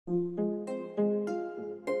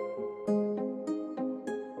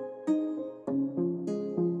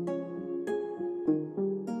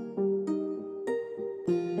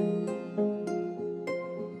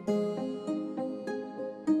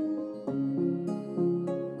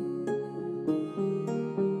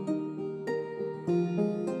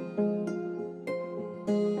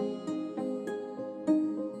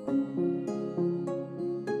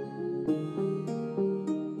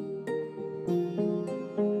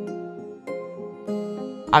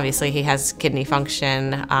Obviously, he has kidney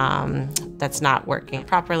function that's not working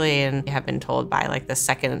properly, and we have been told by like the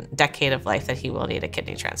second decade of life that he will need a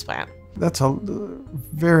kidney transplant. That's a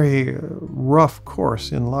very rough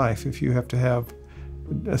course in life if you have to have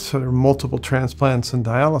sort of multiple transplants and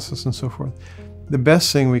dialysis and so forth. The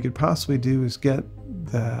best thing we could possibly do is get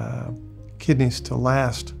the kidneys to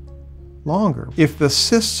last longer. If the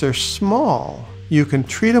cysts are small, you can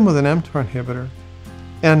treat them with an mTOR inhibitor,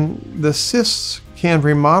 and the cysts can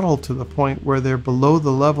remodel to the point where they're below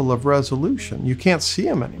the level of resolution. You can't see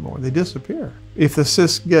them anymore, they disappear. If the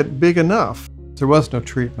cysts get big enough, there was no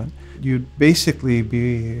treatment, you'd basically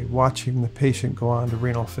be watching the patient go on to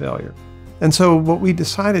renal failure. And so what we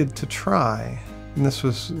decided to try, and this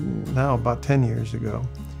was now about 10 years ago,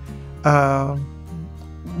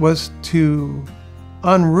 was to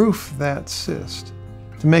unroof that cyst,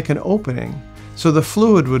 to make an opening so the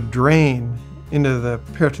fluid would drain into the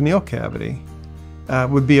peritoneal cavity,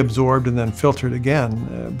 would be absorbed and then filtered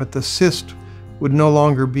again, but the cyst would no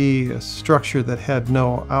longer be a structure that had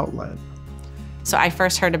no outlet. So I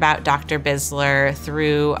first heard about Dr. Bissler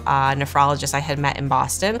through a nephrologist I had met in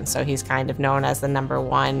Boston. So he's kind of known as the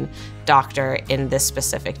 #1 doctor in this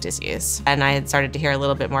specific disease. And I had started to hear a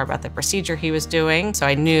little bit more about the procedure he was doing. So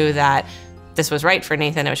I knew that this was right for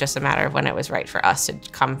Nathan. It was just a matter of when it was right for us to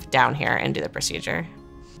come down here and do the procedure.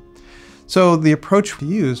 So the approach we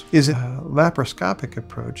use is a laparoscopic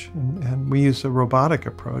approach, and we use a robotic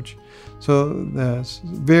approach. So there's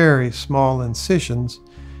very small incisions,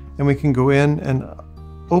 and we can go in and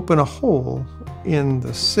open a hole in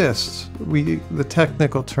the cysts. The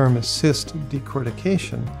technical term is cyst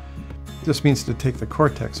decortication. This means to take the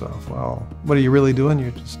cortex off. Well, what are you really doing?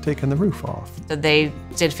 You're just taking the roof off. So they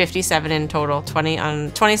did 57 in total,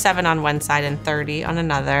 27 on one side and 30 on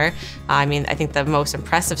another. I mean, I think the most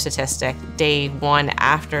impressive statistic, day 1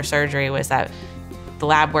 after surgery, was that the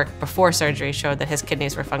lab work before surgery showed that his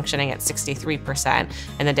kidneys were functioning at 63%,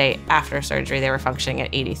 and the day after surgery they were functioning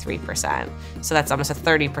at 83%. So that's almost a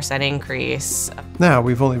 30% increase. Now,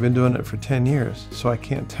 we've only been doing it for 10 years, so I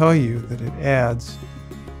can't tell you that it adds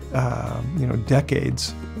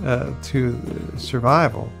decades to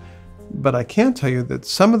survival. But I can tell you that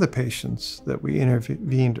some of the patients that we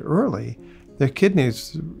intervened early, their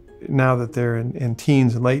kidneys, now that they're in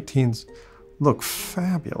teens and late teens, look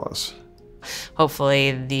fabulous.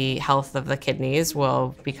 Hopefully the health of the kidneys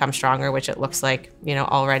will become stronger, which it looks like,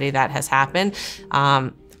 already that has happened.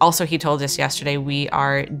 Also, he told us yesterday we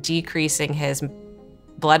are decreasing his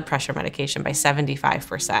blood pressure medication by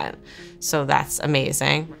 75%. So that's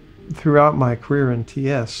amazing. Throughout my career in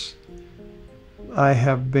TS, I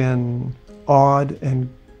have been awed and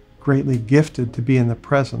greatly gifted to be in the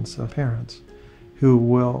presence of parents who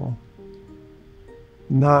will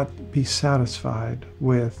not be satisfied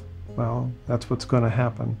with, well, that's what's going to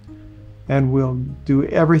happen, and will do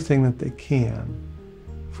everything that they can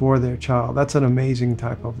for their child. That's an amazing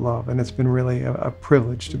type of love, and it's been really a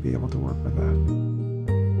privilege to be able to work with that.